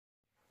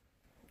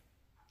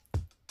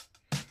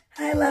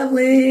Hi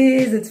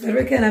lovelies, it's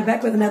Frederica and I'm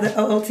back with another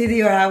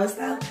OOTD or Our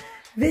Style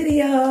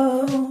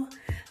video.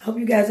 I hope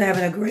you guys are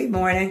having a great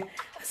morning.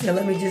 I said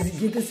let me just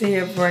get this in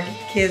here before I get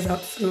the kids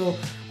off to school,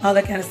 all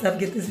that kind of stuff,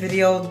 get this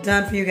video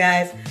done for you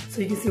guys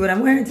so you can see what I'm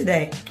wearing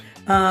today.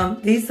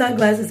 These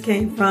sunglasses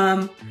came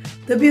from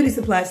the beauty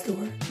supply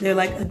store. They're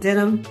like a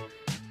denim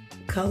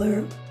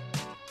color.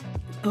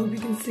 I hope you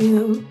can see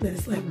them, but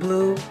it's like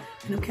blue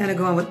and I'm kind of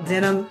going with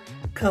denim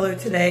color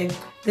today.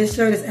 This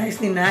shirt is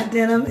actually not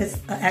denim. It's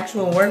an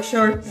actual work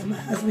shirt that my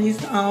husband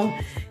used to own.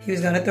 He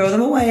was going to throw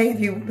them away. If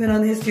you've been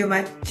on the history of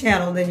my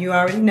channel, then you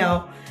already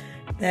know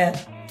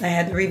that I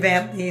had to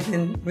revamp these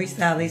and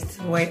restyle these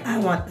to the way I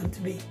want them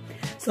to be.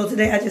 So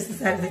today I just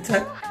decided to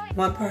tuck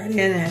one part in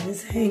and have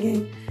this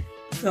hanging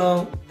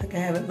so I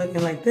can have it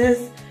looking like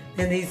this.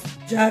 Then these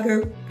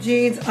jogger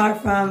jeans are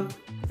from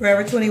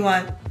Forever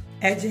 21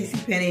 at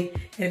JCPenney.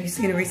 And if you've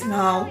seen a recent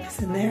haul,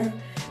 it's in there.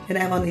 Then I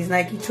have on these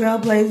Nike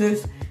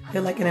Trailblazers.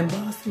 They're like an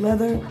embossed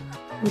leather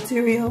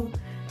material.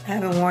 I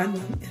haven't worn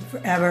them in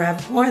forever.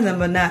 I've worn them,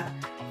 but not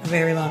a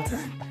very long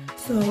time.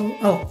 So,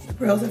 the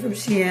pearls are from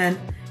Shein.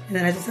 And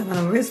then I just have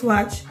on a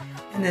wristwatch.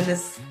 And then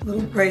this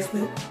little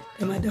bracelet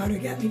that my daughter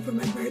got me for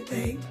my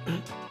birthday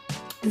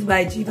is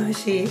by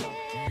Givenchy.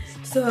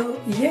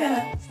 So,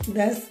 yeah,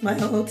 that's my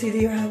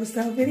OOTD or Our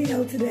Style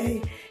video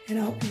today. And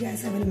I hope you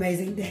guys have an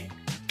amazing day.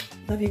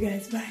 Love you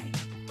guys.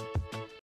 Bye.